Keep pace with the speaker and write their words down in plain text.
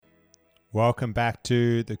Welcome back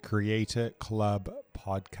to the Creator Club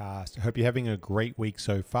podcast. I hope you're having a great week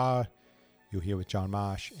so far. You're here with John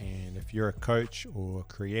Marsh, and if you're a coach or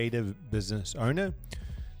creative business owner,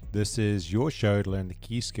 this is your show to learn the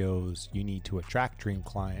key skills you need to attract dream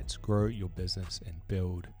clients, grow your business, and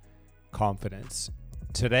build confidence.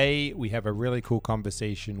 Today, we have a really cool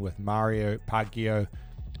conversation with Mario Paggio.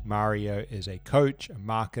 Mario is a coach, a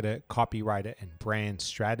marketer, copywriter, and brand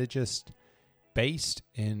strategist based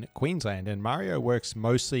in Queensland. And Mario works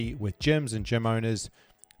mostly with gyms and gym owners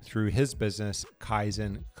through his business,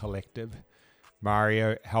 Kaizen Collective.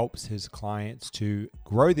 Mario helps his clients to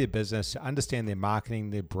grow their business, to understand their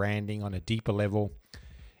marketing, their branding on a deeper level,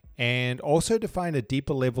 and also to find a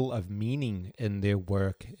deeper level of meaning in their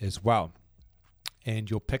work as well. And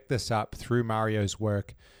you'll pick this up through Mario's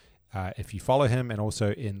work if you follow him, and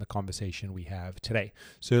also in the conversation we have today.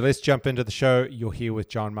 So let's jump into the show. You're here with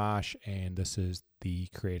John Marsh, and this is the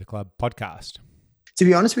Creator Club podcast. To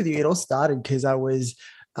be honest with you, it all started because I was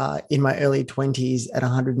in my early 20s at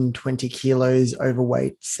 120 kilos,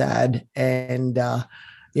 overweight, sad, and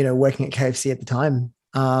working at KFC at the time.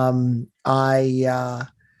 I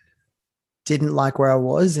didn't like where I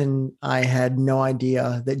was, and I had no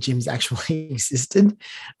idea that gyms actually existed.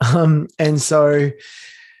 And so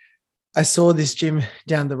I saw this gym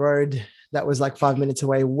down the road that was like 5 minutes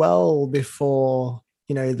away, well before,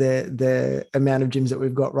 the amount of gyms that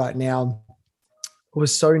we've got right now. I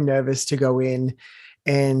was so nervous to go in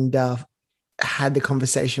and had the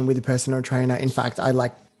conversation with the personal trainer. In fact,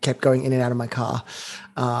 I kept going in and out of my car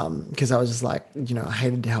because I was just like, I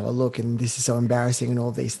hated how I look and this is so embarrassing and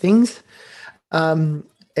all these things. And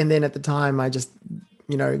then at the time I just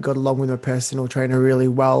got along with my personal trainer really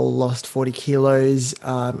well, lost 40 kilos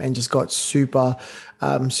and just got super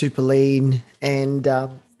lean. And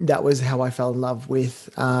that was how I fell in love with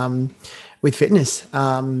fitness.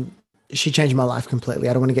 She changed my life completely.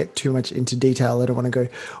 I don't want to get too much into detail. I don't want to go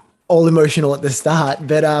all emotional at the start,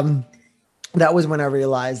 but that was when I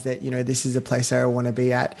realized that, this is a place I want to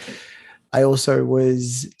be at. I also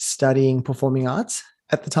was studying performing arts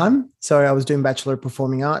at the time. So I was doing Bachelor of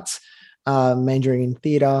Performing Arts, majoring in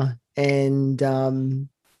theater, and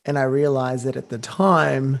I realized that at the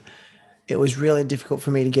time it was really difficult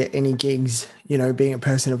for me to get any gigs, being a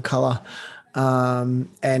person of color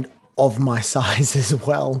and of my size as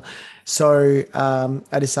well. So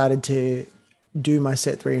I decided to do my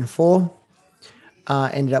Cert 3 and 4.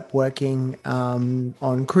 Ended up working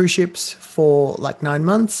on cruise ships for like 9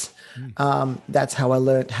 months. That's how I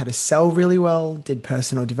learned how to sell really well, did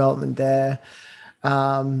personal development there.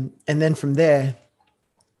 And then from there,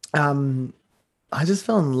 I just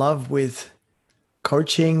fell in love with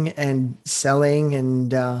coaching and selling,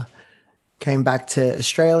 and came back to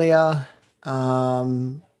Australia,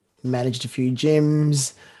 managed a few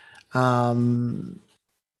gyms. And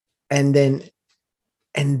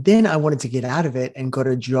then I wanted to get out of it and got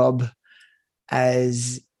a job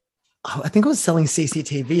as, I think I was selling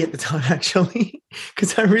CCTV at the time, actually,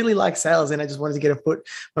 because I really like sales and I just wanted to get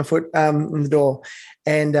my foot in the door.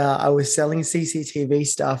 And I was selling CCTV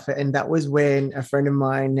stuff. And that was when a friend of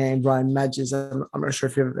mine named Ryan Madges, I'm not sure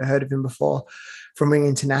if you've ever heard of him before, from Ring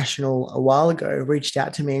International a while ago, reached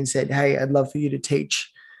out to me and said, "Hey, I'd love for you to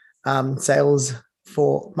teach sales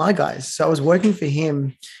for my guys." So I was working for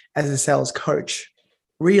him as a sales coach,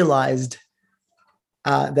 realized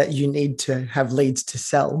that you need to have leads to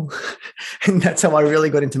sell. And that's how I really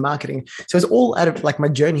got into marketing. So it's all out of, my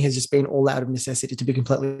journey has just been all out of necessity, to be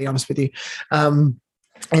completely honest with you. And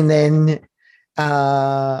then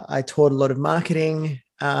I taught a lot of marketing,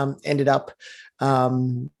 ended up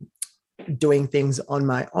doing things on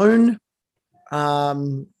my own.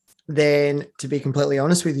 Then, to be completely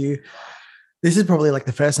honest with you, this is probably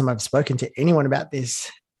the first time I've spoken to anyone about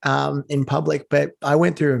this in public, but I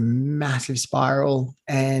went through a massive spiral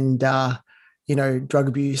and, drug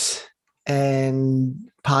abuse and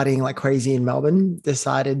partying like crazy in Melbourne.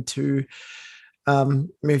 Decided to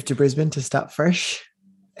move to Brisbane to start fresh.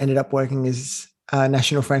 Ended up working as a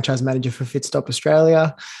national franchise manager for Fitstop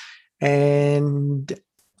Australia, and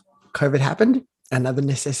COVID happened. Another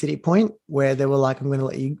necessity point where they were like, we're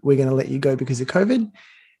going to let you go because of COVID,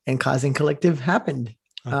 and Kaizen Collective happened.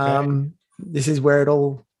 Okay. This is where it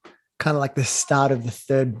all kind of the start of the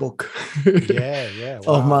third book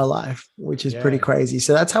of my life, which is pretty crazy.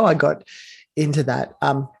 So that's how I got into that.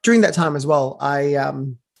 During that time as well, I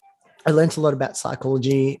learned a lot about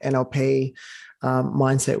psychology, NLP,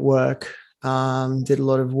 mindset work, did a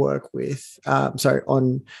lot of work with,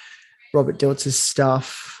 on Robert Diltz's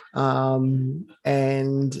stuff. And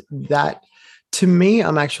that, to me,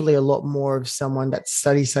 I'm actually a lot more of someone that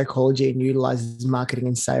studies psychology and utilizes marketing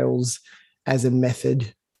and sales as a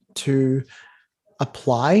method to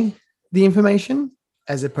apply the information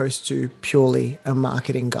as opposed to purely a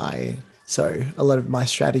marketing guy. So a lot of my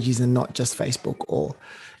strategies are not just Facebook or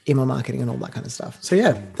email marketing and all that kind of stuff. So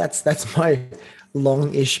yeah, that's my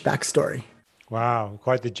long-ish backstory. Wow,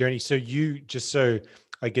 quite the journey. So you, just so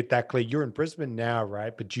I get that clear, you're in Brisbane now,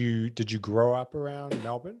 right? But did you grow up around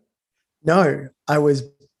Melbourne? No, I was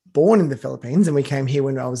born in the Philippines and we came here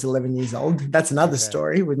when I was 11 years old. That's another Okay.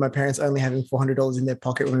 story, with my parents only having $400 in their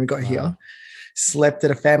pocket when we got here. Wow. Slept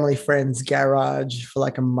at a family friend's garage for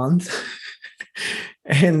like a month.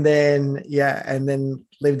 And then, yeah, and then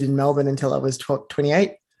lived in Melbourne until I was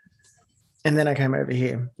 28. And then I came over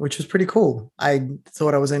here, which was pretty cool. I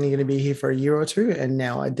thought I was only going to be here for a year or two. And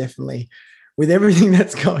now I definitely, with everything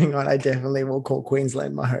that's going on, I definitely will call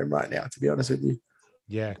Queensland my home right now, to be honest with you.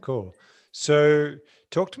 Yeah, cool. So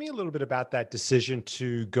talk to me a little bit about that decision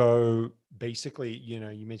to go, basically,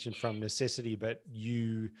 you mentioned from necessity, but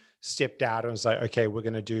you stepped out and was like, okay, we're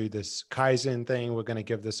going to do this Kaizen thing. We're going to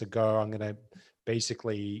give this a go. I'm going to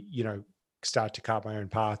basically, start to carve my own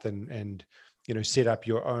path and, set up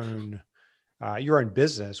your own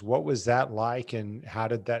business. What was that like? And how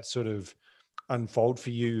did that sort of unfold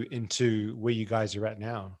for you into where you guys are at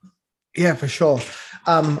now? Yeah, for sure.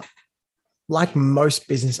 Like most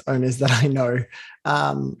business owners that I know,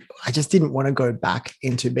 I just didn't want to go back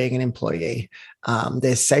into being an employee.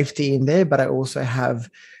 There's safety in there, but I also have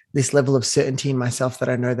this level of certainty in myself that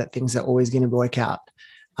I know that things are always going to work out.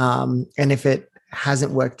 And if it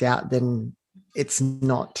hasn't worked out, then it's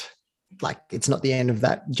not the end of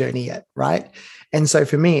that journey yet, right? And so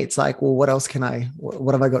for me, it's like, well, what else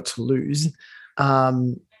what have I got to lose?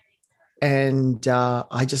 And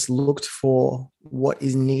I just looked for what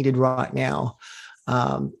is needed right now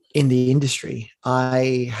in the industry.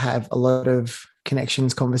 I have a lot of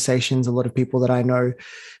connections, conversations, a lot of people that I know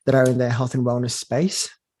that are in the health and wellness space,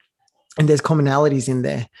 and there's commonalities in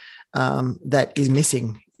there that is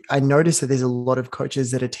missing. I noticed that there's a lot of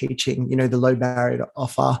coaches that are teaching, the low barrier to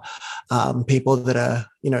offer, people that are,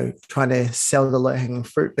 trying to sell the low hanging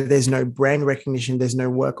fruit, but there's no brand recognition. There's no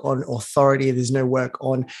work on authority. There's no work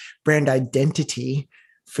on brand identity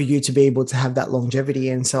for you to be able to have that longevity.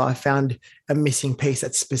 And so I found a missing piece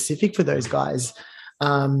that's specific for those guys.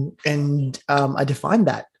 I defined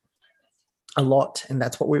that a lot. And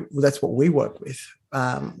that's what we work with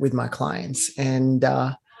my clients. And,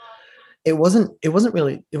 it wasn't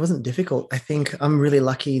difficult. I think I'm really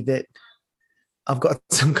lucky that I've got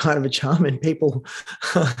some kind of a charm, and people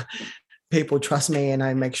trust me, and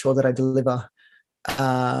I make sure that I deliver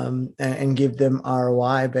and give them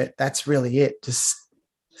ROI. But that's really it. Just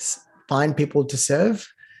find people to serve,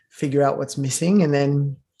 figure out what's missing, and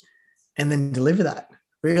then deliver that,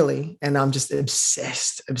 really. And I'm just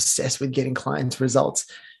obsessed with getting clients results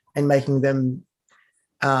and making them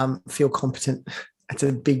feel competent. That's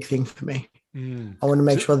a big thing for me. I want to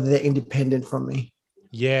make sure that they're independent from me.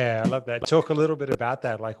 Yeah, I love that. Talk a little bit about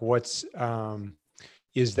that. Like, what's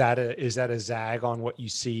is that a zag on what you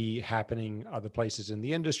see happening other places in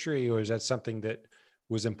the industry, or is that something that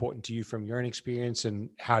was important to you from your own experience? And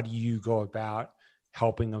how do you go about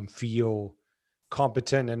helping them feel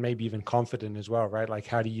competent and maybe even confident as well, right? Like,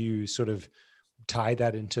 how do you sort of tie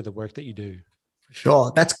that into the work that you do?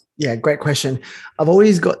 Sure. Great question. I've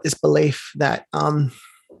always got this belief that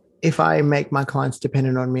if I make my clients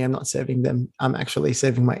dependent on me, I'm not serving them. I'm actually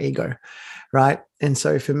serving my ego, right? And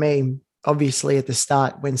so for me, obviously at the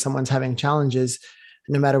start, when someone's having challenges,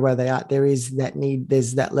 no matter where they are, there is that need,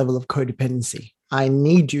 there's that level of codependency. I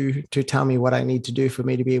need you to tell me what I need to do for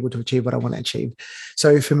me to be able to achieve what I want to achieve.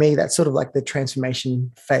 So for me, that's sort of like the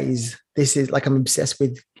transformation phase. This is like, I'm obsessed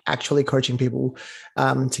with actually coaching people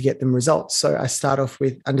to get them results. So I start off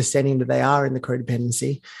with understanding that they are in the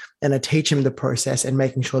codependency, and I teach them the process and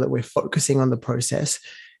making sure that we're focusing on the process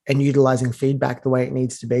and utilizing feedback the way it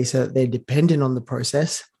needs to be so that they're dependent on the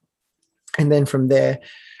process. And then from there,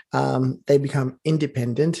 they become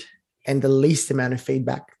independent, and the least amount of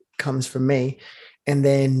feedback comes from me. And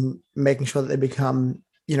then making sure that they become,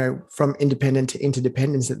 from independent to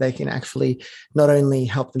interdependence, that they can actually not only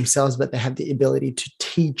help themselves, but they have the ability to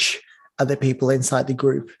teach other people inside the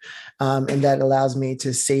group. And that allows me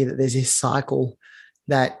to see that there's this cycle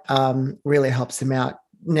that really helps them out.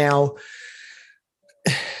 Now,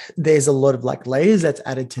 there's a lot of like layers that's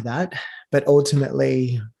added to that, but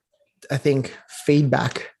ultimately, I think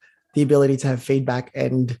feedback, the ability to have feedback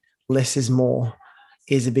and less is more,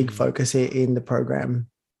 is a big focus in the program.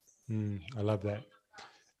 I love that.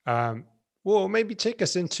 Well, maybe take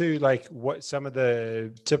us into like what some of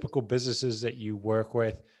the typical businesses that you work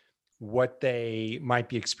with, what they might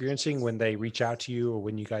be experiencing when they reach out to you or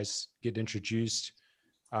when you guys get introduced.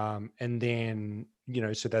 And then,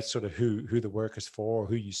 so that's sort of who the work is for, or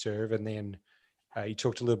who you serve. And then you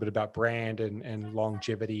talked a little bit about brand and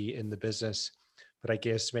longevity in the business, but I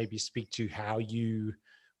guess maybe speak to how you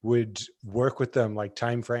would work with them, like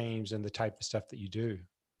timeframes and the type of stuff that you do.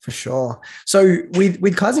 For sure. So with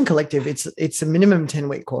Kaizen Collective, it's a minimum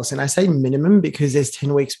 10-week course. And I say minimum because there's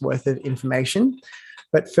 10 weeks worth of information.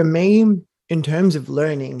 But for me, in terms of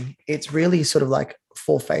learning, it's really sort of like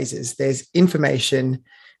 4 phases. There's information,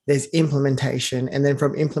 there's implementation, and then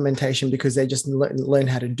from implementation, because they just learn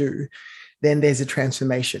how to do, then there's a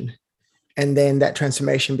transformation. And then that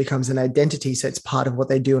transformation becomes an identity. So it's part of what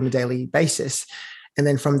they do on a daily basis. And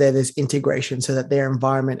then from there, there's integration so that their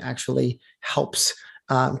environment actually helps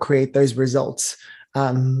create those results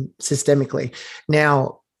systemically.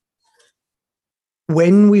 Now,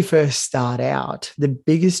 when we first start out, the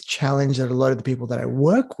biggest challenge that a lot of the people that I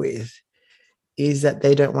work with is that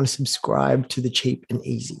they don't want to subscribe to the cheap and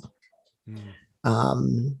easy.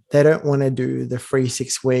 They don't want to do the free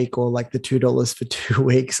 6-week or like the $2 for 2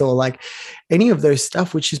 weeks or like any of those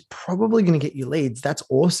stuff, which is probably going to get you leads. That's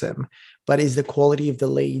awesome. But is the quality of the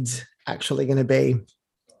leads actually going to be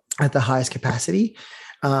at the highest capacity?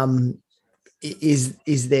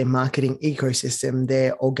 Is their marketing ecosystem,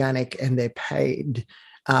 their organic and their paid,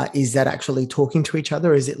 is that actually talking to each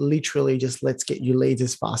other? Is it literally just let's get you leads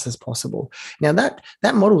as fast as possible? Now that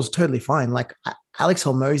model is totally fine. Like Alex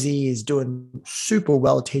Hormozy is doing super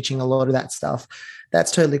well teaching a lot of that stuff.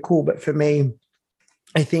 That's totally cool. But for me,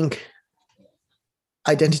 I think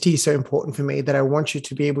identity is so important for me that I want you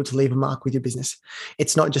to be able to leave a mark with your business.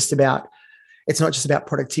 It's not just about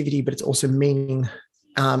productivity, but it's also meaning.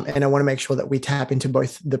 And I want to make sure that we tap into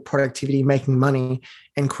both the productivity, making money,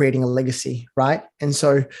 and creating a legacy, right? And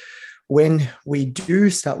so when we do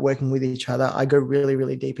start working with each other, I go really,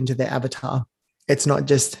 really deep into their avatar. It's not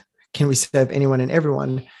just, can we serve anyone and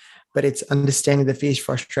everyone, but it's understanding the fears,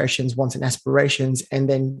 frustrations, wants, and aspirations, and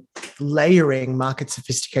then layering market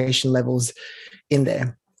sophistication levels in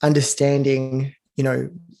there, understanding,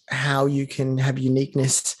 how you can have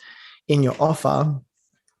uniqueness in your offer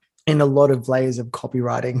in a lot of layers of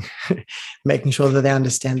copywriting, making sure that they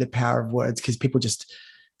understand the power of words, because people just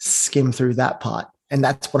skim through that part. And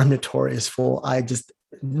that's what I'm notorious for. I just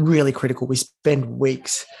really critical. We spend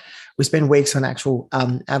weeks on actual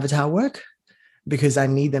avatar work because I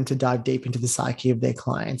need them to dive deep into the psyche of their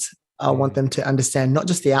clients. I want them to understand not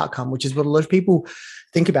just the outcome, which is what a lot of people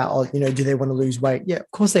think about. Do they want to lose weight? Yeah,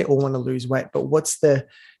 of course they all want to lose weight, but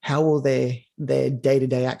how will their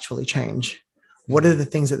day-to-day actually change? What are the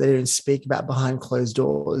things that they don't speak about behind closed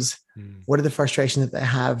doors? What are the frustrations that they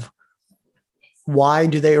have? Why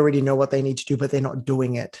do they already know what they need to do, but they're not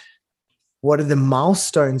doing it? What are the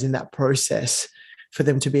milestones in that process for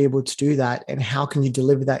them to be able to do that? And how can you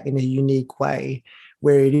deliver that in a unique way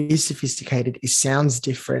where it is sophisticated, it sounds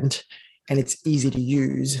different, and it's easy to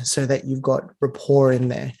use so that you've got rapport in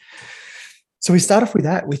there? So we start off with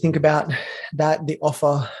that. We think about the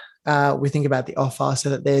offer so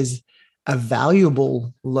that there's a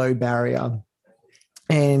valuable low barrier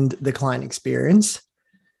and the client experience.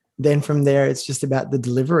 Then from there, it's just about the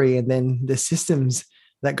delivery and then the systems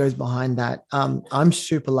that goes behind that. I'm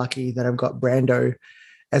super lucky that I've got Brando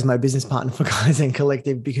as my business partner for Kaizen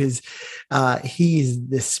Collective because he is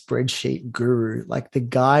the spreadsheet guru. Like the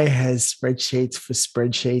guy has spreadsheets for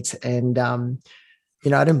spreadsheets. And,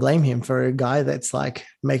 I don't blame him for a guy that's like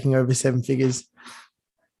making over 7 figures,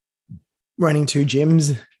 running 2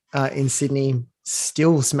 gyms, in Sydney,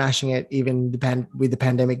 still smashing it, even with the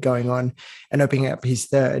pandemic going on, and opening up his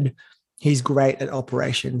 3rd. He's great at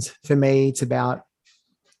operations. For me, it's about,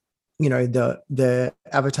 the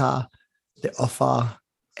avatar, the offer,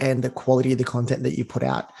 and the quality of the content that you put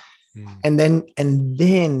out. And then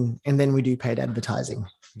we do paid advertising.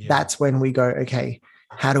 Yeah. That's when we go, okay,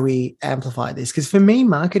 how do we amplify this? Because for me,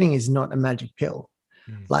 marketing is not a magic pill.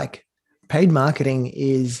 Like, paid marketing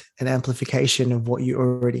is an amplification of what you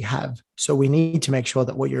already have. So we need to make sure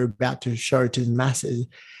that what you're about to show to the masses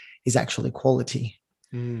is actually quality,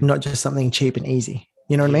 not just something cheap and easy.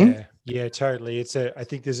 You know what I mean? Yeah, totally. I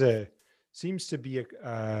think seems to be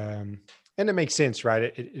and it makes sense,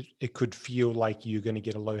 right? It could feel like you're going to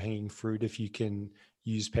get a low hanging fruit if you can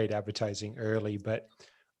use paid advertising early, but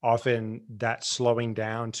often that slowing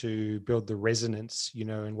down to build the resonance,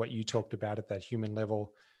 and what you talked about at that human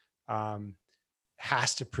level,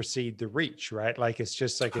 has to precede the reach, right? Like, it's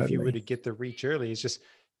just like, totally. If you were to get the reach early, it's just,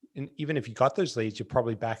 and even if you got those leads, your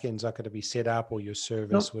probably back end's not going to be set up, or your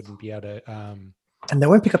service wouldn't be able to and they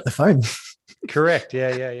won't pick up the phone. Correct.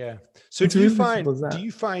 Yeah. So It's really simple as do that.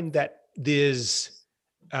 you find that there's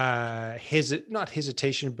not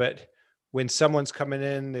hesitation, but when someone's coming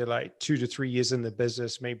in, they're like 2 to 3 years in the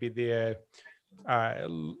business, maybe they're a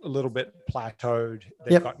little bit plateaued.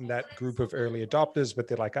 They've Yep. gotten that group of early adopters, but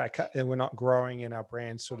they're like, and we're not growing, and our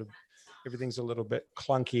brand sort of everything's a little bit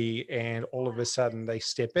clunky, and all of a sudden they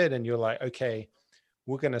step in, and you're like, okay,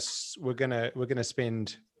 we're gonna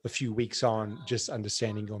spend a few weeks on just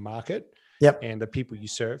understanding your market Yep. and the people you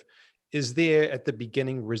serve. Is there at the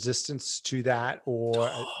beginning resistance to that, or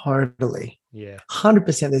Totally. yeah,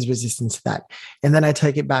 100% there's resistance to that. And then I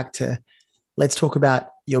take it back to, let's talk about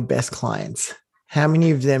your best clients. How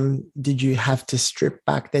many of them did you have to strip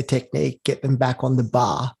back their technique, get them back on the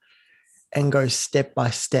bar, and go step by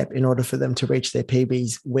step in order for them to reach their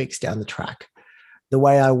PBs weeks down the track? The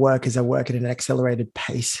way I work is I work at an accelerated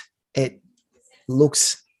pace. It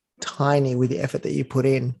looks tiny with the effort that you put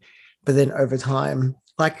in, but then over time,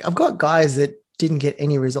 like I've got guys that didn't get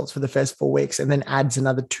any results for the first 4 weeks and then adds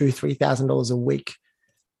another $2,000-3,000 a week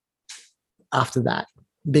after that,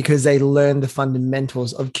 because they learn the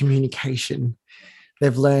fundamentals of communication.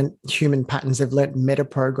 They've learned human patterns. They've learned meta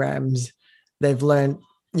programs. They've learned,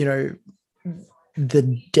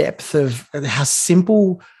 the depth of how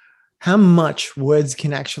simple, how much words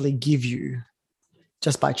can actually give you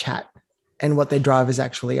just by chat, and what their drivers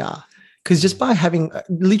actually are. Because just by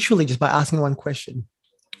literally just by asking one question,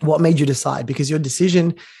 what made you decide? Because your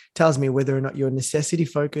decision tells me whether or not you're necessity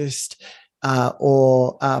focused,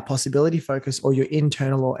 or possibility focused, or you're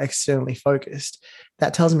internal or externally focused.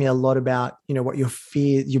 That tells me a lot about, what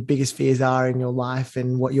your biggest fears are in your life,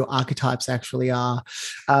 and what your archetypes actually are.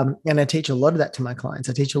 And I teach a lot of that to my clients.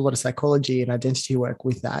 I teach a lot of psychology and identity work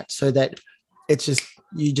with that, so that it's just,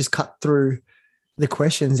 you just cut through the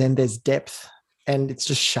questions and there's depth, and it's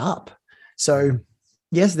just sharp. So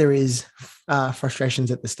yes, there is frustrations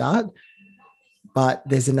at the start, but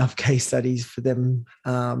there's enough case studies for them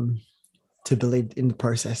to believe in the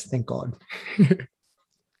process. Thank God.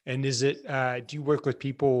 And is it, do you work with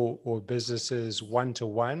people or businesses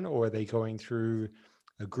one-to-one, or are they going through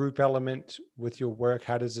a group element with your work?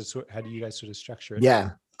 How do you guys sort of structure it?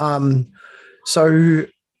 Yeah. So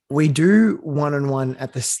we do one-on-one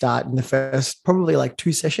at the start in the first probably like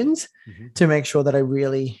 2 sessions, to make sure that I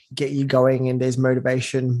really get you going and there's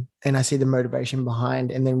motivation and I see the motivation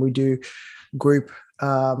behind. And then we do group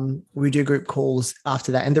calls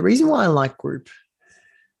after that. And the reason why I like group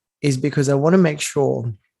is because I want to make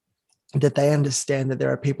sure that they understand that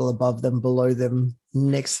there are people above them, below them,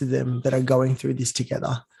 next to them, that are going through this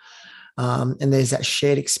together. And there's that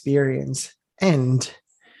shared experience. And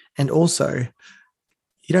also,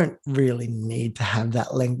 you don't really need to have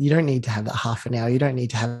that length. You don't need to have that half an hour. You don't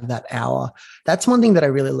need to have that hour. That's one thing that I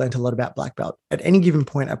really learned a lot about Black Belt. At any given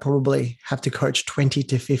point, I probably have to coach 20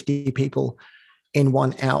 to 50 people in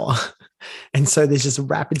 1 hour. And so there's just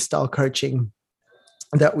rapid style coaching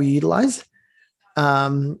that we utilize.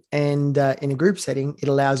 And in a group setting, it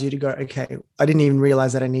allows you to go, okay, I didn't even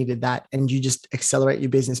realize that I needed that. And you just accelerate your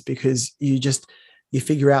business because you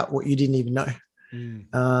figure out what you didn't even know,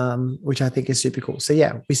 which I think is super cool. So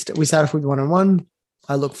yeah, we start off with one-on-one.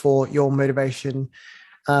 I look for your motivation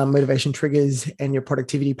triggers and your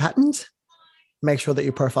productivity patterns. Make sure that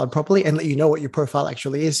you're profiled properly and let you know what your profile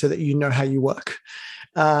actually is so that you know how you work.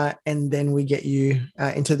 And then we get you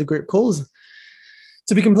into the group calls.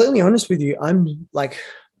 To be completely honest with you,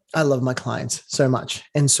 I love my clients so much.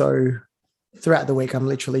 And so throughout the week, I'm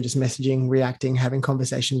literally just messaging, reacting, having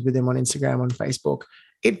conversations with them on Instagram, on Facebook.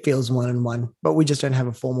 It feels one-on-one, but we just don't have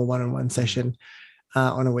a formal one-on-one session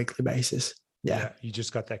on a weekly basis. Yeah. You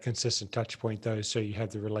just got that consistent touch point though. So you have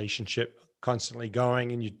the relationship constantly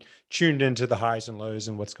going and you tuned into the highs and lows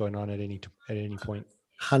and what's going on at any point.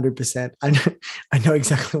 100%. I know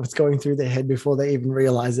exactly what's going through their head before they even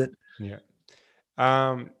realize it. Yeah.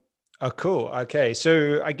 Oh, cool. Okay.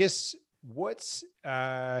 So I guess what's,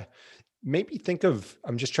 I'm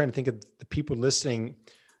just trying to think of the people listening.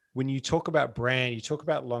 When you talk about brand, you talk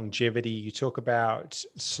about longevity, you talk about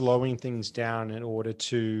slowing things down in order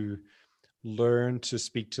to learn to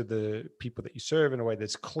speak to the people that you serve in a way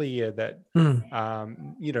that's clear, that,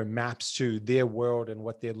 maps to their world and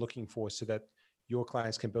what they're looking for so that your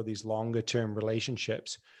clients can build these longer term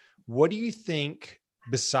relationships. What do you think,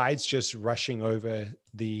 besides just rushing over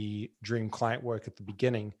the dream client work at the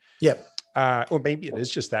beginning? Yep. Or maybe it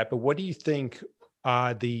is just that, but what do you think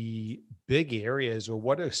are the big areas, or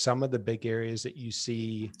what are some of the big areas that you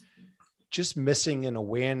see just missing in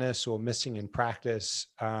awareness or missing in practice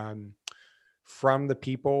from the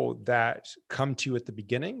people that come to you at the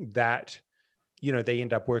beginning that they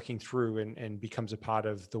end up working through and becomes a part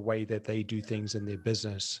of the way that they do things in their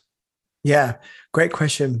business? Yeah, great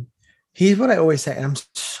question. Here's what I always say, and I'm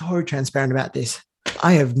so transparent about this.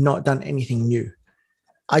 I have not done anything new.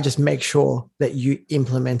 I just make sure that you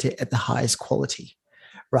implement it at the highest quality,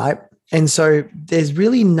 right? And so there's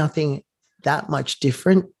really nothing that much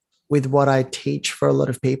different with what I teach for a lot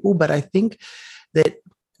of people, but I think that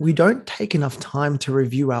we don't take enough time to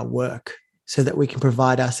review our work so that we can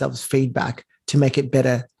provide ourselves feedback to make it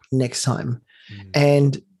better next time.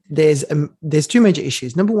 And there's two major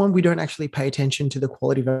issues. Number one, we don't actually pay attention to the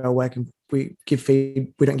quality of our work, and we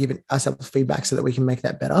don't give ourselves feedback so that we can make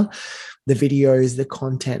that better. The videos, the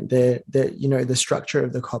content, the structure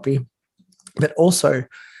of the copy, but also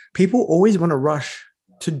people always want to rush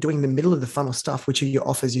to doing the middle of the funnel stuff, which are your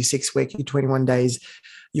offers, your 6-week, your 21 days,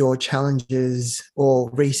 your challenges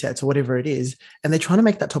or resets or whatever it is, and they're trying to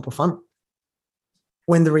make that top of funnel.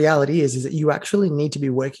 When the reality is that you actually need to be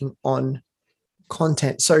working on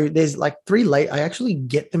content. So there's like 3 layers. I actually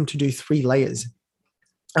get them to do 3 layers.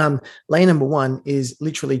 Layer number 1 is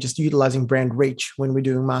literally just utilizing brand reach when we're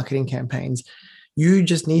doing marketing campaigns. You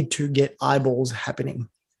just need to get eyeballs happening,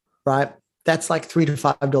 right? That's like $3 to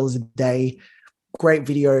 $5 a day. Great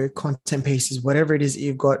video, content pieces, whatever it is that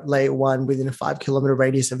you've got. Layer 1 within a 5-kilometer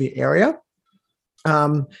radius of your area.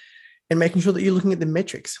 And making sure that you're looking at the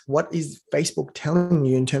metrics. What is Facebook telling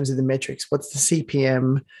you in terms of the metrics? What's the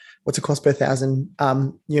CPM? What's the cost per thousand?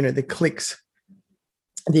 The clicks,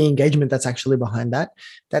 the engagement that's actually behind that.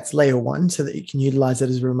 That's layer 1, so that you can utilize it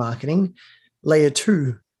as remarketing. Layer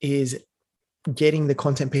 2 is getting the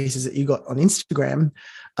content pieces that you got on Instagram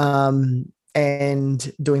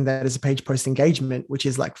and doing that as a page post engagement, which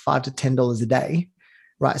is like $5 to $10 a day,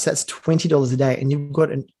 right? So that's $20 a day, and you've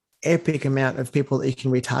got an epic amount of people that you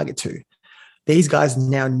can retarget to. These guys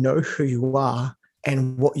now know who you are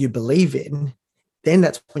and what you believe in. Then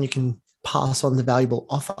that's when you can pass on the valuable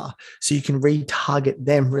offer, so you can retarget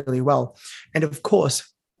them really well. And of course,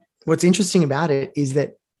 what's interesting about it is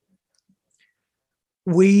that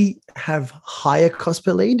we have higher cost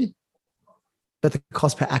per lead, but the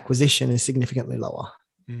cost per acquisition is significantly lower.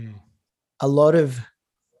 A lot of,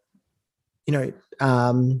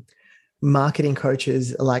 marketing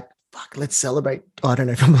coaches are like, fuck, let's celebrate. Oh, I don't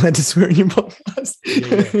know if I'm allowed to swear in your podcast.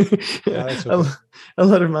 Yeah. A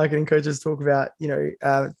lot of marketing coaches talk about, $2,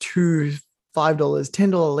 $5,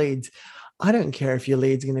 $10 leads. I don't care if your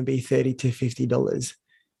lead's going to be $30 to $50,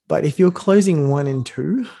 but if you're closing 1 and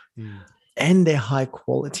 2 and they're high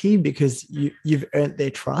quality because you've earned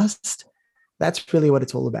their trust, that's really what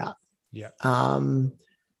it's all about. Yeah. And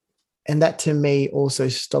that to me also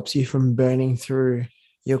stops you from burning through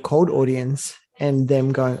your cold audience and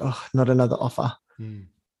them going, oh, not another offer.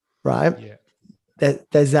 Right? Yeah.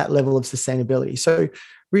 There's that level of sustainability. So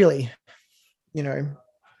really,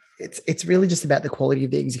 it's really just about the quality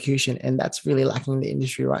of the execution. And that's really lacking in the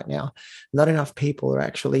industry right now. Not enough people are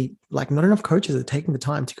actually not enough coaches are taking the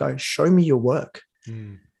time to go, show me your work.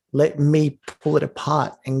 Let me pull it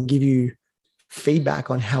apart and give you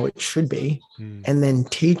feedback on how it should be, and then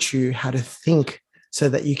teach you how to think so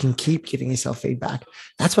that you can keep giving yourself feedback.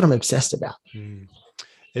 That's what I'm obsessed about.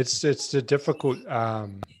 It's a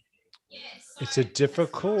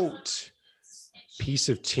difficult piece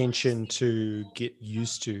of tension to get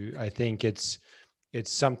used to. I think it's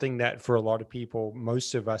something that for a lot of people,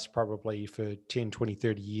 most of us probably for 10, 20,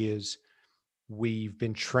 30 years, we've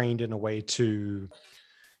been trained in a way to,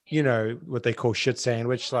 what they call shit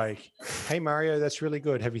sandwich, like, hey, Mario, that's really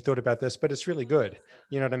good. Have you thought about this? But it's really good.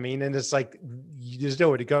 You know what I mean? And it's like, there's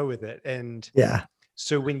nowhere to go with it. And yeah.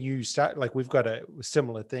 So when you start, like we've got a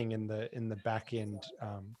similar thing in the back end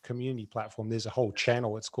community platform, there's a whole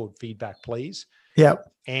channel. It's called Feedback Please. Yeah.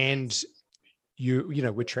 And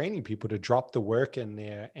we're training people to drop the work in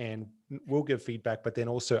there, and we'll give feedback, but then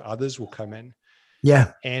also others will come in.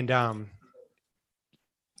 Yeah. And,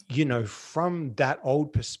 from that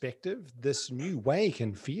old perspective, this new way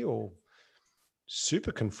can feel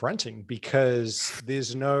super confronting because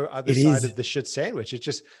there's no other side of the shit sandwich. It's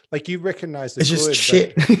just like you recognize the it's good. Just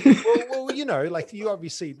shit. Like you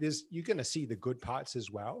obviously you're going to see the good parts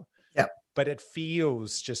as well. Yeah. But it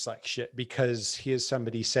feels just like shit because here's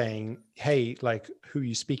somebody saying, hey, like who are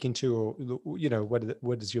you speaking to, or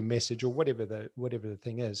what is your message, or whatever the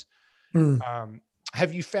thing is.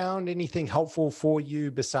 Have you found anything helpful for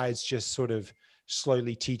you besides just sort of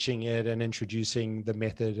slowly teaching it and introducing the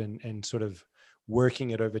method and sort of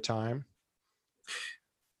working it over time?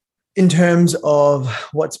 In terms of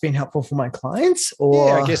what's been helpful for my clients, or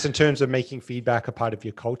yeah, I guess in terms of making feedback a part of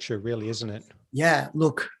your culture, really, isn't it? Yeah.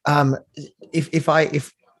 Look,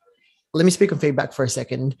 if let me speak on feedback for a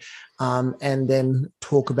second, and then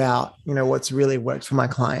talk about, what's really worked for my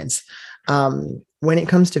clients. When it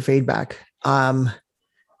comes to feedback,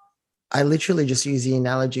 I literally just use the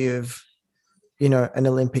analogy of, an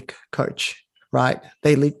Olympic coach, right?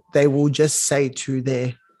 They will just say to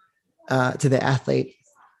their athlete,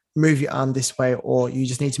 move your arm this way, or you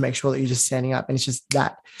just need to make sure that you're just standing up. And it's just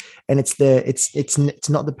that, and it's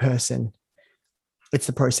not the person, it's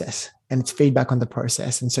the process, and it's feedback on the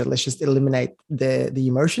process. And so let's just eliminate the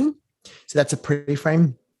emotion. So that's a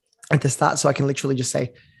pre-frame at the start. So I can literally just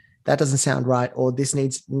say, that doesn't sound right, or this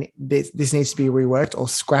needs to be reworked, or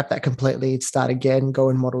scrap that completely, start again, go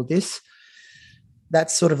and model this.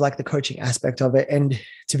 That's sort of like the coaching aspect of it. And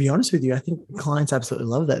to be honest with you, I think clients absolutely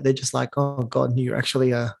love that. They're just like, oh God, you're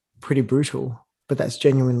actually pretty brutal, but that's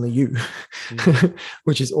genuinely you,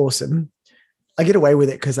 which is awesome. I get away with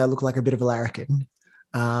it because I look like a bit of a larrikin,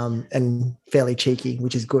 and fairly cheeky,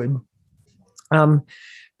 which is good.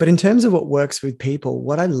 But in terms of what works with people,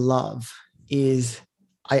 what I love is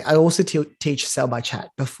I also teach sell by chat.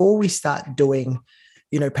 Before we start doing,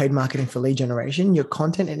 paid marketing for lead generation, your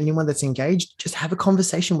content and anyone that's engaged, just have a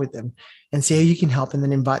conversation with them and see how you can help, and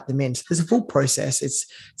then invite them in. So there's a full process. It's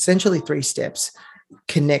essentially 3 steps: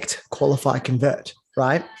 connect, qualify, convert,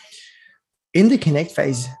 right? In the connect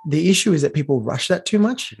phase, the issue is that people rush that too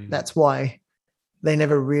much. That's why they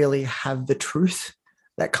never really have the truth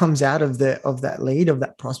that comes out of that lead, of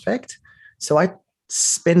that prospect. So I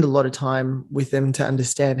spend a lot of time with them to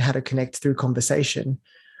understand how to connect through conversation.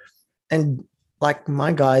 And like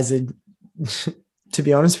my guys are, to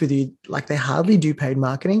be honest with you, like they hardly do paid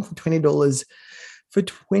marketing. For $20. For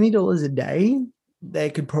 $20 a day, they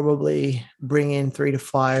could probably bring in 3 to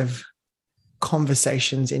 5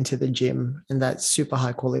 conversations into the gym, and that's super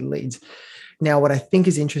high quality leads. Now, what I think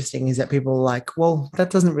is interesting is that people are like, well, that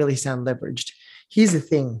doesn't really sound leveraged. Here's the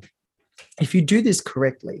thing. If you do this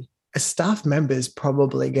correctly, a staff member is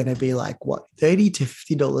probably going to be like, what, $30 to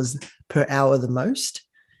 $50 per hour the most.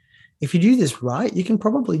 If you do this right, you can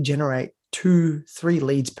probably generate 2-3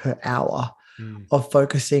 leads per hour of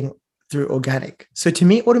focusing through organic. So to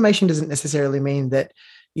me, automation doesn't necessarily mean that,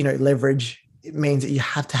 leverage. It means that you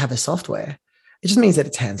have to have a software. It just means that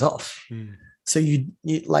it's hands off. So you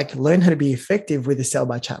like learn how to be effective with the sell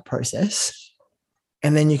by chat process,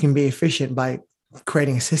 and then you can be efficient by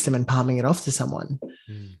creating a system and palming it off to someone.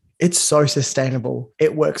 It's so sustainable.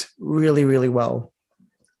 It works really, really well.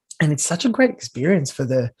 And it's such a great experience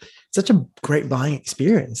such a great buying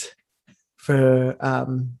experience for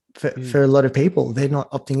a lot of people. They're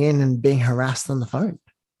not opting in and being harassed on the phone.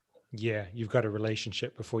 Yeah. You've got a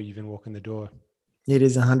relationship before you even walk in the door. It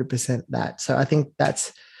is 100% that. So I think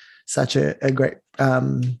that's such a great,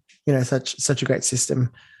 such a great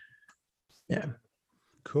system. Yeah.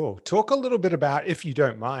 Cool. Talk a little bit about, if you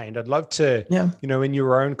don't mind, I'd love to, in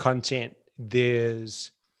your own content,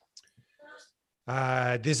 there's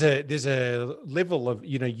a level of,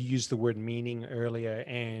 you used the word meaning earlier,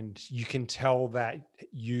 and you can tell that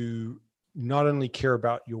you not only care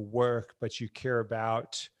about your work, but you care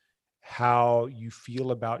about how you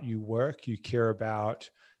feel about your work. You care about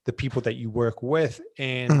the people that you work with,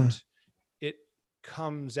 and it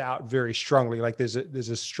comes out very strongly. Like there's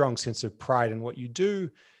a strong sense of pride in what you do,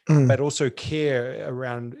 but also care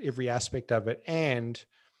around every aspect of it. And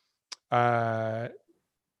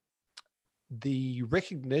the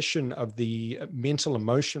recognition of the mental,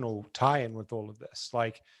 emotional tie-in with all of this,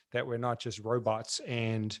 like that we're not just robots.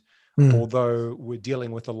 And although we're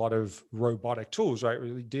dealing with a lot of robotic tools, right?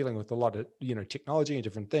 We're dealing with a lot of, technology and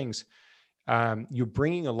different things. You're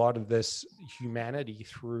bringing a lot of this humanity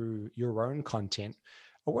through your own content.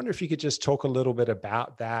 I wonder if you could just talk a little bit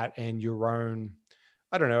about that and your own,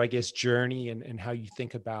 I don't know, I guess, journey and how you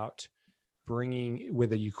think about bringing,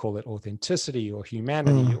 whether you call it authenticity or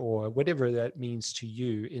humanity or whatever that means to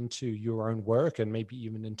you, into your own work, and maybe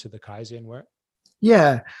even into the Kaizen work.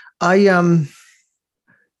 Yeah.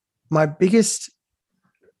 My biggest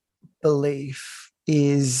belief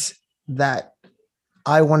is that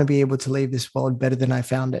I want to be able to leave this world better than I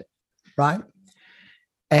found it, right?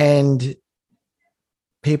 And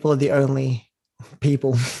people are the only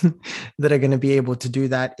people that are going to be able to do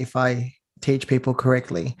that if I teach people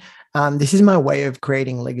correctly. This is my way of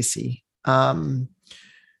creating legacy. Every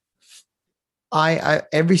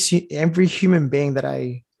human being that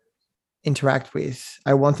I interact with,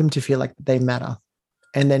 I want them to feel like they matter,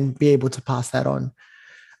 and then be able to pass that on.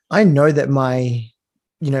 I know that my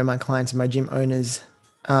clients and my gym owners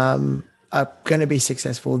are going to be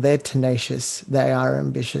successful. They're tenacious. They are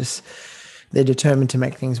ambitious. They're determined to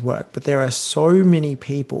make things work. But there are so many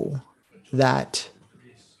people that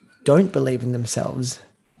don't believe in themselves,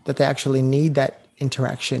 that they actually need that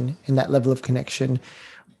interaction and that level of connection,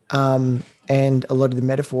 and a lot of the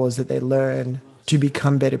metaphors that they learn to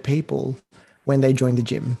become better people when they join the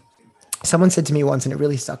gym. Someone said to me once, and it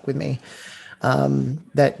really stuck with me,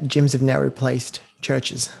 that gyms have now replaced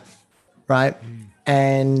churches, right?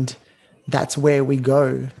 And that's where we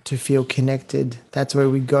go to feel connected. That's where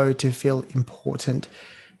we go to feel important.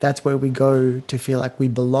 That's where we go to feel like we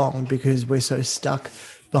belong, because we're so stuck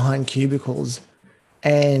behind cubicles.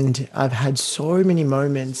 And I've had so many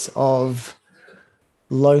moments of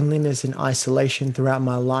loneliness and isolation throughout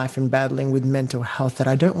my life and battling with mental health that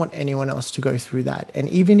I don't want anyone else to go through that. And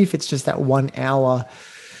even if it's just that 1 hour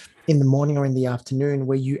in the morning or in the afternoon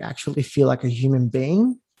where you actually feel like a human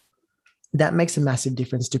being, that makes a massive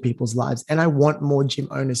difference to people's lives. And I want more gym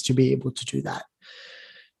owners to be able to do that.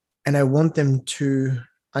 And I want them to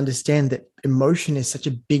understand that emotion is such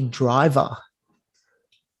a big driver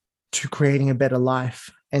to creating a better life.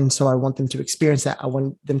 And so I want them to experience that. I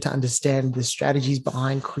want them to understand the strategies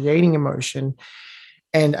behind creating emotion.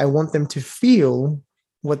 And I want them to feel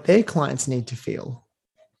what their clients need to feel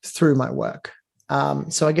through my work.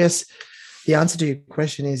 So I guess the answer to your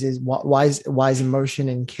question is why is emotion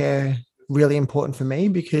and care really important for me?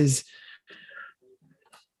 Because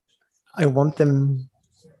I want them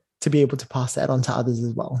to be able to pass that on to others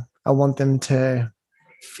as well. I want them to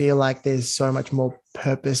feel like there's so much more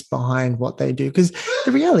purpose behind what they do. Because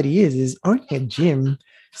the reality is owning a gym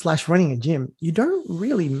 / running a gym, you don't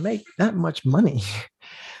really make that much money,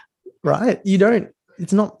 right? You don't,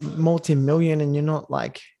 it's not multi-million, and you're not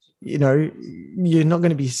like, you're not going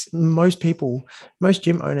to be, most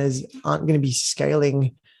gym owners aren't going to be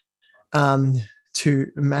scaling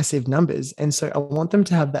to massive numbers. And so I want them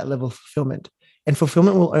to have that level of fulfillment, and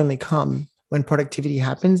fulfillment will only come when productivity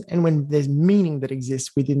happens and when there's meaning that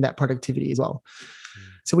exists within that productivity as well.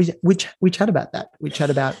 So we chat about that. We chat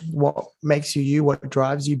about what makes you, what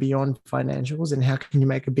drives you beyond financials, and how can you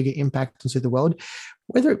make a bigger impact into the world,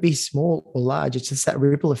 whether it be small or large. It's just that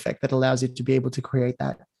ripple effect that allows you to be able to create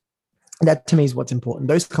that. That to me is what's important.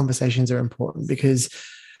 Those conversations are important because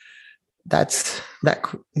that's that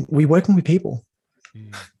we're working with people.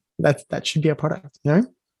 That should be a product,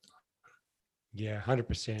 Yeah,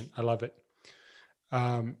 100%. I love it.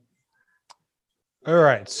 All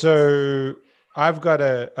right. So I've got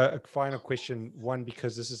a final question, one,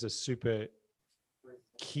 because this is a super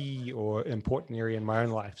key or important area in my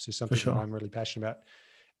own life. So something that I'm really passionate about.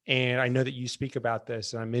 And I know that you speak about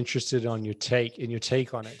this, and I'm interested on your take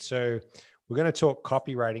on it. So we're going to talk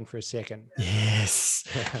copywriting for a second. Yes.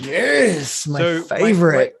 Yes. My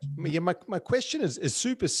favorite. My question is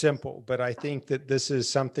super simple, but I think that this is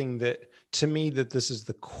something that, to me, that this is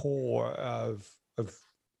the core of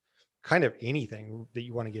kind of anything that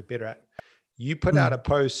you want to get better at. You put out a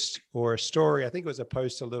post or a story, I think it was a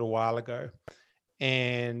post a little while ago,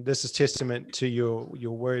 and this is testament to your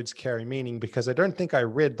words carry meaning, because I don't think I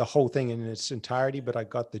read the whole thing in its entirety, but I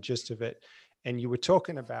got the gist of it. And you were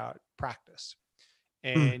talking about practice,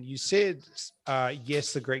 and you said,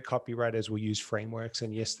 yes, the great copywriters will use frameworks,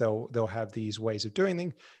 and yes, they'll have these ways of doing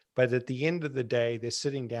things, but at the end of the day, they're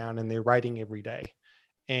sitting down and they're writing every day.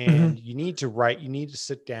 And you need to write, you need to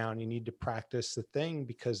sit down, you need to practice the thing,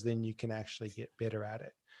 because then you can actually get better at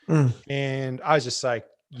it. And I was just like,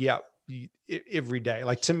 yeah, every day.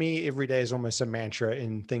 Like, to me, every day is almost a mantra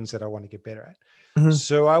in things that I want to get better at.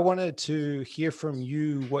 So I wanted to hear from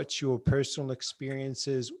you what your personal experience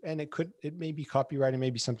is, and it may be copywriting,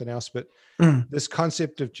 maybe something else, but this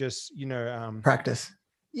concept of just, practice.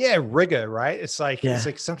 Yeah. Rigor, right? It's like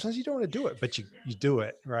sometimes you don't want to do it, but you do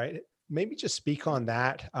it, right? Maybe just speak on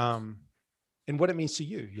that, and what it means to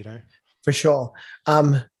you, For sure.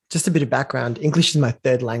 Just a bit of background. English is my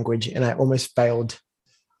third language, and I almost failed.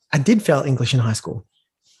 I did fail English in high school.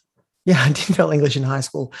 Yeah, I did fail English in high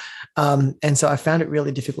school. And so I found it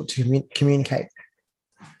really difficult to communicate.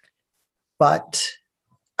 But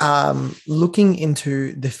looking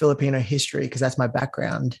into the Filipino history, because that's my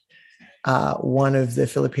background, one of the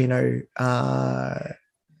Filipino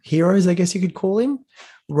heroes, I guess you could call him,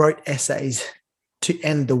 wrote essays to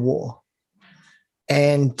end the war.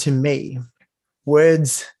 And to me,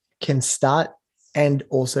 words can start and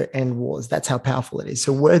also end wars. That's how powerful it is.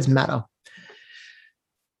 So words matter.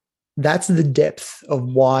 That's the depth of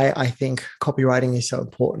why I think copywriting is so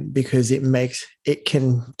important, because it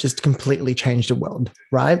can just completely change the world,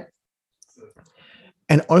 right?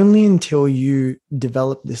 And only until you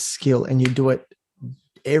develop this skill and you do it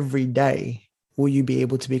every day will you be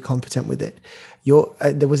able to be competent with it.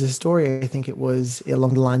 There was a story, I think it was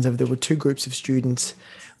along the lines of, there were two groups of students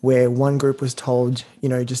where one group was told,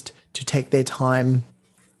 just to take their time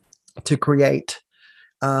to create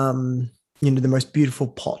the most beautiful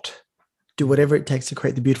pot. Do whatever it takes to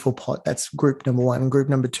create the beautiful pot. That's group number one. And group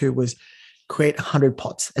number two was create 100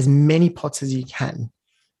 pots, as many pots as you can,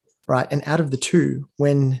 right? And out of the two,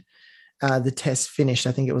 when the test finished,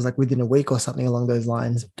 I think it was like within a week or something along those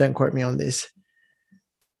lines. Don't quote me on this.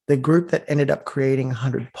 The group that ended up creating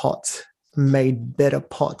 100 pots made better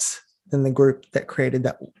pots than the group that created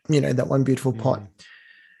that one beautiful pot.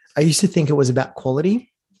 I used to think it was about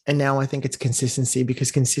quality, and now I think it's consistency,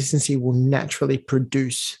 because consistency will naturally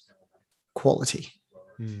produce quality.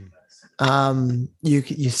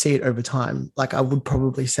 You see it over time. Like, I would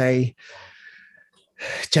probably say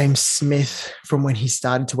James Smith, from when he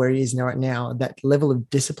started to where he is now, right now, that level of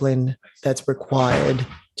discipline that's required,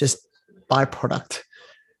 just byproduct,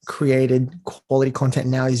 created quality content.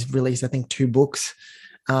 Now he's released, I think, 2 books,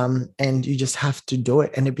 and you just have to do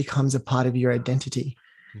it, and it becomes a part of your identity.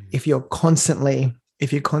 If you're constantly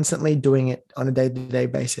doing it on a day-to-day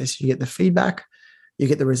basis, you get the feedback, you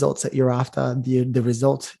get the results that you're after, the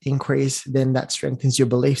results increase, then that strengthens your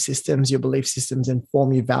belief systems. Your belief systems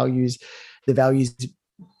inform your values. The values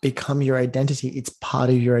become your identity. It's part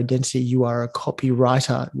of your identity. You are a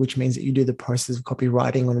copywriter, which means that you do the process of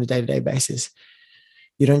copywriting on a day-to-day basis.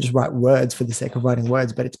 You don't just write words for the sake of writing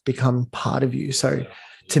words, but it's become part of you. So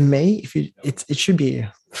to me, it should be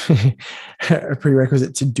a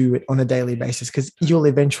prerequisite to do it on a daily basis, because you'll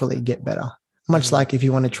eventually get better. Much like if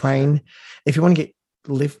you want to train, if you want to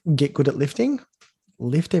get good at lifting,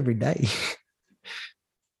 lift every day.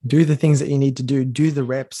 Do the things that you need to do the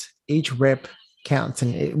reps. Each rep counts,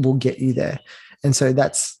 and it will get you there. And so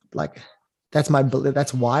that's why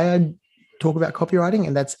I talk about copywriting,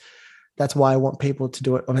 and that's why I want people to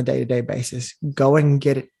do it on a day-to-day basis. Go and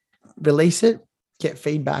get it, release it, get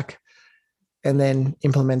feedback, and then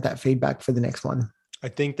implement that feedback for the next one. I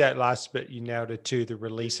think that last bit you nailed it too, the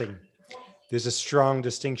releasing. There's a strong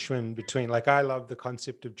distinction between, like, I love the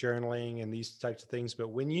concept of journaling and these types of things, but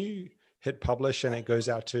when you hit publish and it goes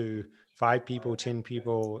out to 5 people, 10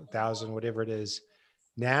 people, 1,000, whatever it is,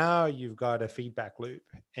 now you've got a feedback loop,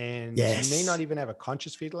 and yes. You may not even have a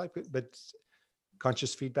conscious feedback loop,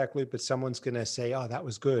 but someone's going to say, oh, that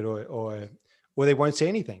was good. Or they won't say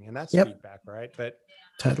anything. And that's feedback, right? But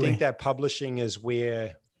totally. I think that publishing is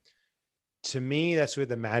where, to me, that's where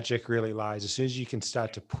the magic really lies. As soon as you can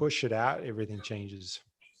start to push it out, everything changes.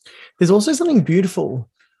 There's also something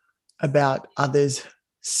beautiful about others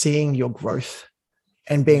seeing your growth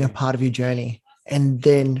and being a part of your journey, and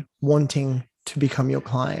then wanting to become your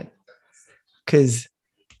client. Because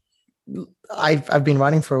I've been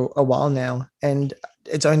writing for a while now, and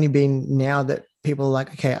it's only been now that people are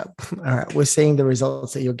like, okay, all right, we're seeing the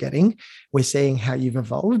results that you're getting. We're seeing how you've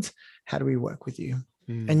evolved. How do we work with you?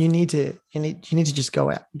 And you need to just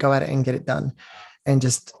go at it and get it done, and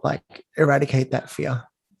just like eradicate that fear.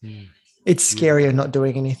 It's scarier not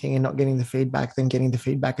doing anything and not getting the feedback than getting the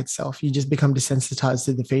feedback itself. You just become desensitized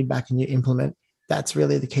to the feedback and you implement. That's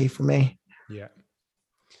really the key for me. Yeah.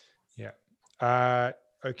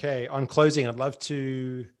 Okay. On closing, I'd love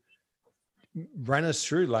to run us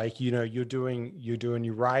through, like, you're doing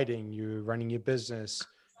your writing, you're running your business.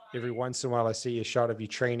 Every once in a while, I see a shot of you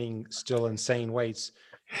training still insane weights.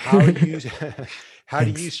 How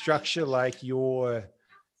do you structure, like, your,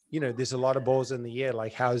 there's a lot of balls in the air.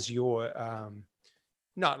 Like, how's your,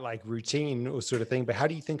 not like routine or sort of thing, but how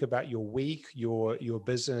do you think about your week, your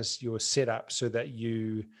business, your setup, so that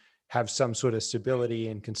you have some sort of stability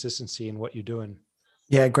and consistency in what you're doing?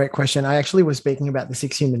 Yeah, great question. I actually was speaking about the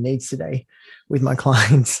 6 human needs today with my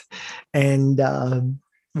clients. And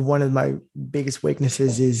one of my biggest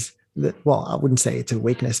weaknesses is that, well, I wouldn't say it's a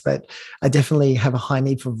weakness, but I definitely have a high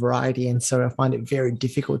need for variety. And so I find it very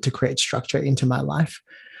difficult to create structure into my life.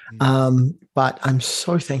 But I'm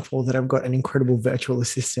so thankful that I've got an incredible virtual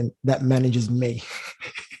assistant that manages me.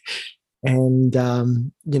 And,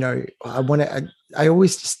 I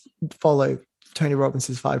always just follow Tony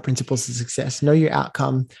Robbins' 5 principles of success. Know your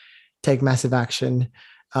outcome, take massive action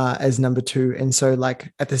as number 2. And so,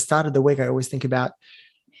 like, at the start of the week, I always think about,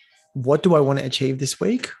 what do I want to achieve this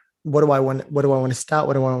week? What do I want to start?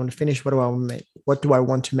 What do I want to finish? What do I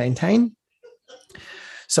want to maintain?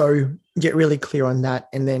 So get really clear on that,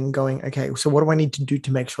 and then going, okay, so what do I need to do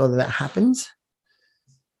to make sure that happens?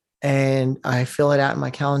 And I fill it out in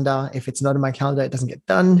my calendar. If it's not in my calendar, it doesn't get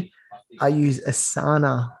done. I use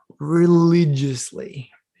Asana religiously.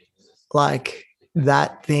 Like,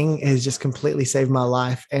 that thing has just completely saved my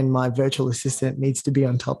life, and my virtual assistant needs to be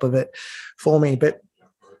on top of it for me. But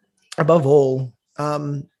above all,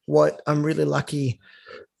 what I'm really lucky,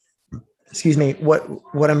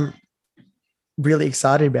 what I'm really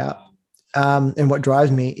excited about, and what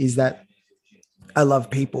drives me, is that I love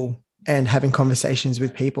people and having conversations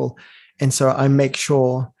with people. And so I make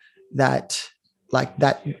sure that like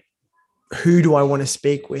that, who do I want to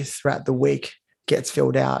speak with throughout the week gets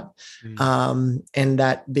filled out. Mm. And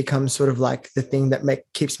that becomes sort of like the thing that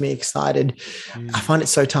keeps me excited. I find it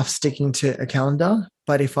so tough sticking to a calendar,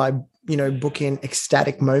 but if I, book in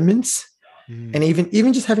ecstatic moments and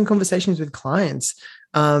even just having conversations with clients,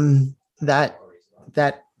 that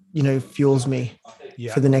fuels me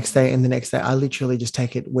Yeah. for the next day and the next day. I literally just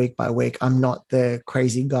take it week by week. I'm not the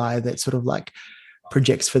crazy guy that sort of like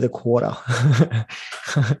projects for the quarter.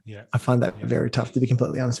 Yeah. I find that very tough, to be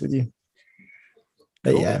completely honest with you.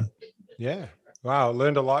 But Cool. yeah. Yeah. Wow.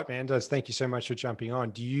 Learned a lot, man. Thank you so much for jumping on.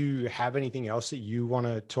 Do you have anything else that you want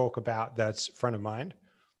to talk about that's front of mind?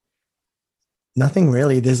 Nothing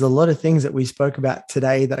really. There's a lot of things that we spoke about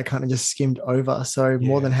today that I kind of just skimmed over. So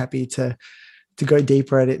more than happy to go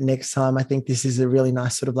deeper at it next time. I think this is a really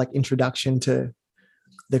nice sort of like introduction to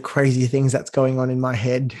the crazy things that's going on in my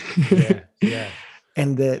head. Yeah.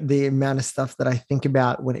 And the amount of stuff that I think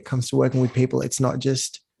about when it comes to working with people. It's not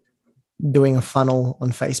just doing a funnel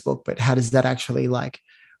on Facebook, but how does that actually like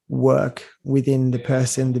work within the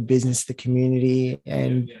person, the business, the community,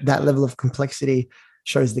 and that level of complexity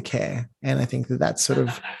shows the care. And I think that's sort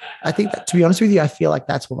of, I think that, to be honest with you, I feel like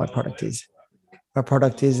that's what my product is. My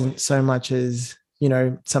product isn't so much as,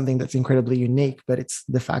 something that's incredibly unique, but it's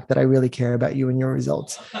the fact that I really care about you and your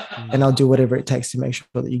results. And I'll do whatever it takes to make sure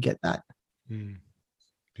that you get that.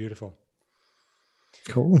 Beautiful.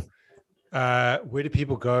 Cool. Where do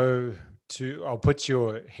people go to? I'll put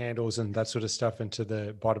your handles and that sort of stuff into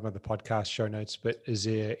the bottom of the podcast show notes, but is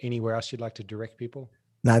there anywhere else you'd like to direct people?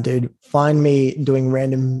 Nah, dude, find me doing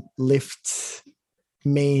random lifts,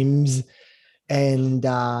 memes, and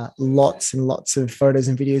lots and lots of photos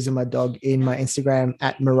and videos of my dog in my Instagram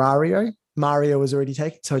at Marario. Mario was already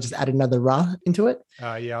taken, so I just added another Ra into it.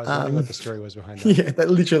 Yeah, I was wondering what the story was behind that. Yeah,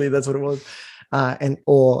 that's what it was.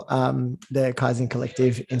 The Kaizen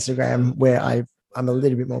Collective Instagram, where I'm a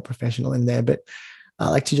little bit more professional in there, but I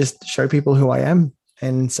like to just show people who I am,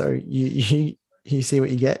 and so you see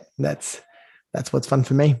what you get. That's what's fun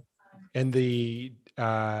for me. And the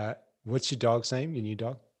what's your dog's name? Your new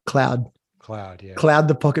dog? Cloud, yeah. Cloud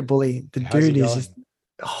the pocket bully. The How's dude is just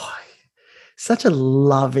such a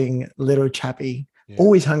loving little chappy,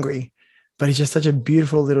 always hungry, but he's just such a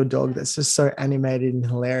beautiful little dog that's just so animated and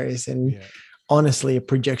hilarious, and honestly a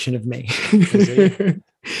projection of me.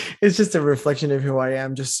 It's just a reflection of who I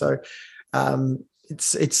am. Just so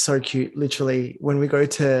it's so cute. Literally, when we go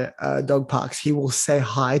to dog parks, he will say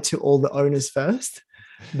hi to all the owners first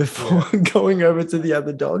before going over to the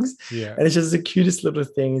other dogs. And it's just the cutest little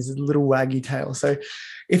thing. Is a little waggy tail. So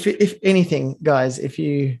if anything, guys, if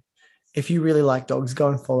you really like dogs, go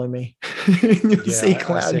and follow me. You'll see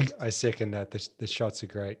Cloud. I second that. The shots are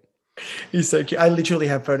great. He's so cute. I literally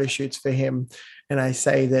have photo shoots for him, and I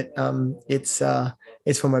say that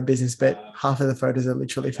it's for my business, but half of the photos are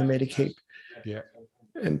literally for me to keep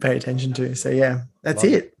and pay attention to. So that's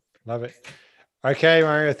it. Love it. Okay,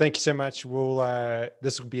 Mario, thank you so much. We'll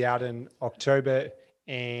this will be out in October,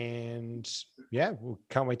 and we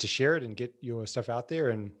can't wait to share it and get your stuff out there.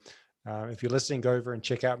 And if you're listening, go over and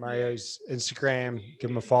check out Mario's Instagram, give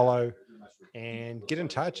him a follow, and get in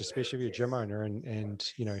touch, especially if you're a gym owner,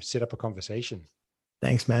 and set up a conversation.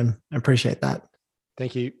 Thanks, man. I appreciate that.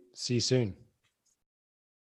 Thank you. See you soon.